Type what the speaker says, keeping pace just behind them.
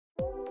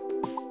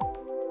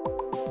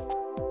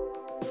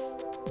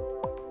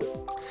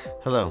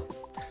Hello,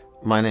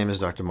 my name is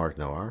Dr. Mark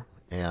Noar,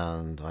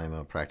 and I'm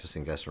a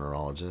practicing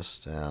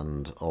gastroenterologist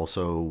and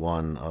also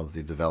one of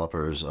the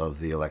developers of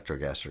the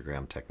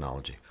electrogastrogram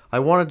technology. I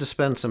wanted to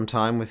spend some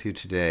time with you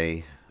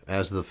today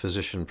as the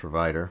physician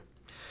provider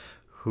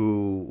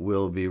who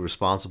will be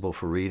responsible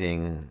for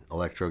reading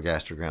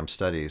electrogastrogram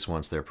studies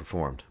once they're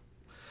performed.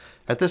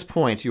 At this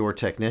point, your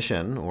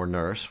technician or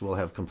nurse will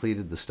have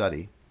completed the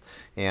study,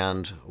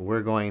 and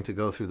we're going to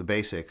go through the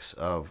basics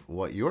of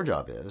what your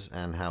job is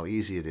and how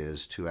easy it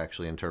is to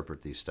actually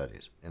interpret these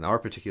studies. In our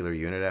particular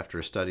unit, after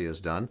a study is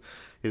done,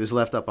 it is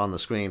left up on the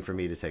screen for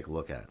me to take a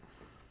look at.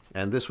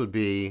 And this would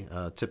be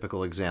a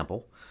typical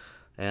example.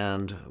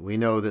 And we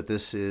know that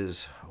this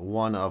is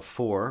one of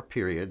 4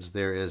 periods.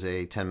 There is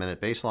a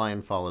 10-minute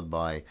baseline followed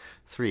by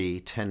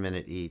 3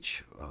 10-minute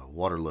each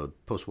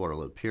post-water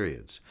load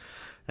periods.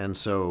 And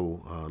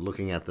so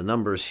looking at the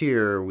numbers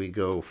here, we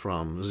go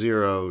from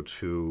 0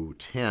 to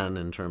 10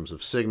 in terms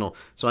of signal.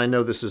 So I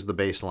know this is the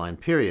baseline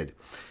period.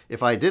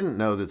 If I didn't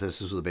know that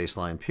this is the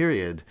baseline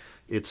period,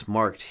 it's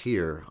marked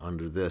here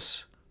under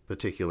this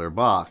particular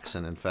box.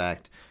 And in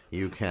fact,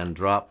 you can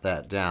drop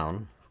that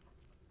down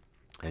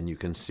and you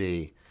can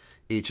see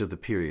each of the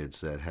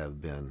periods that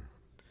have been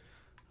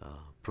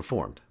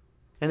performed.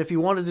 And if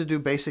you wanted to do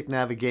basic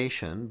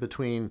navigation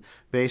between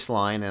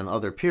baseline and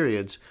other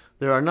periods,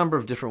 there are a number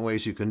of different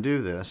ways you can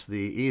do this. The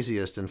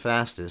easiest and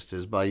fastest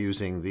is by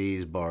using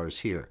these bars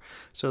here.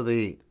 So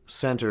the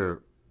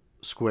center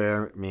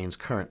square means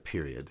current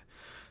period.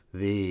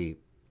 The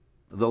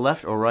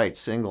left or right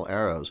single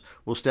arrows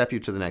will step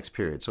you to the next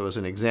period. So as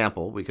an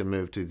example, we can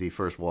move to the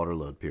first water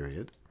load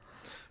period,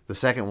 the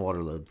second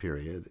water load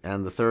period,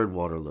 and the third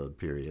water load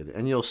period.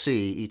 And you'll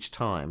see each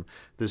time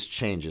this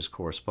changes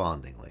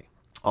correspondingly.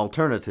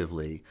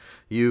 Alternatively,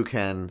 you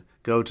can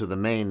go to the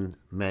main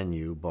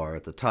menu bar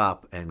at the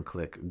top and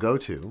click Go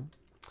To,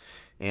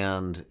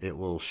 and it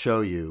will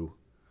show you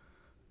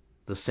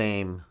the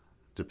same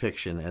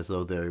depiction as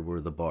though there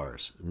were the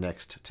bars,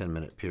 next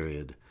 10-minute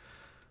period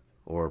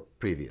or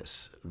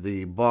previous.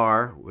 The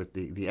bar with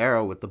the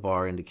arrow with the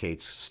bar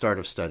indicates start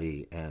of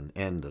study and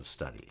end of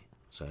study.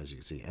 So as you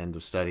can see, end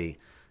of study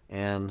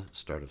and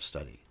start of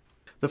study.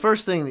 The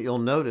first thing that you'll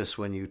notice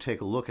when you take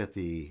a look at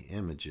the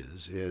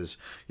images is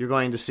you're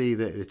going to see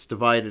that it's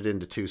divided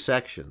into 2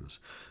 sections.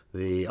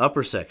 The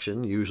upper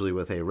section, usually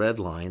with a red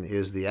line,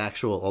 is the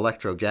actual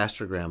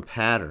electrogastrogram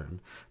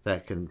pattern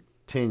that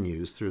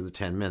continues through the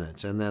 10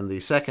 minutes. And then the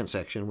second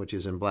section, which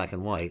is in black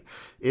and white,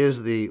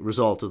 is the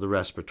result of the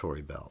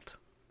respiratory belt.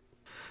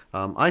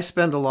 I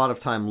spend a lot of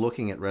time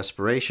looking at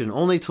respiration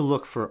only to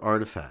look for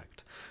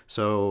artifact.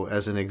 So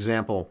as an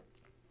example,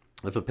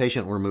 if a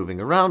patient were moving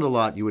around a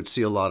lot, you would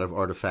see a lot of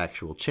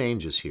artifactual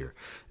changes here,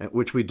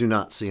 which we do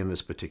not see in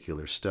this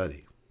particular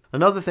study.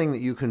 Another thing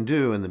that you can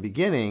do in the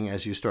beginning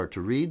as you start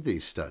to read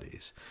these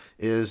studies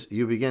is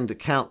you begin to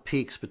count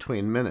peaks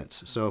between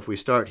minutes. So if we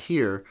start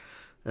here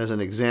as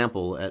an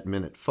example at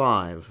minute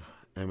 5,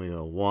 and we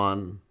go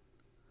 1,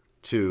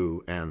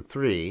 2, and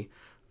 3,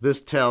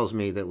 this tells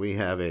me that we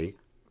have a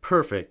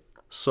perfect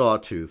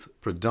sawtooth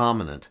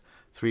predominant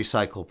 3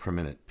 cycle per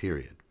minute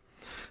period.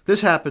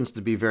 This happens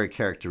to be very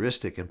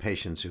characteristic in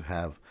patients who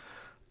have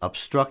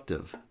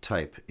obstructive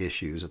type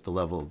issues at the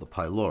level of the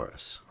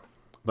pylorus.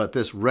 But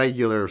this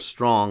regular,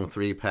 strong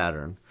 3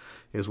 pattern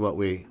is what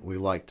we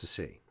like to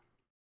see.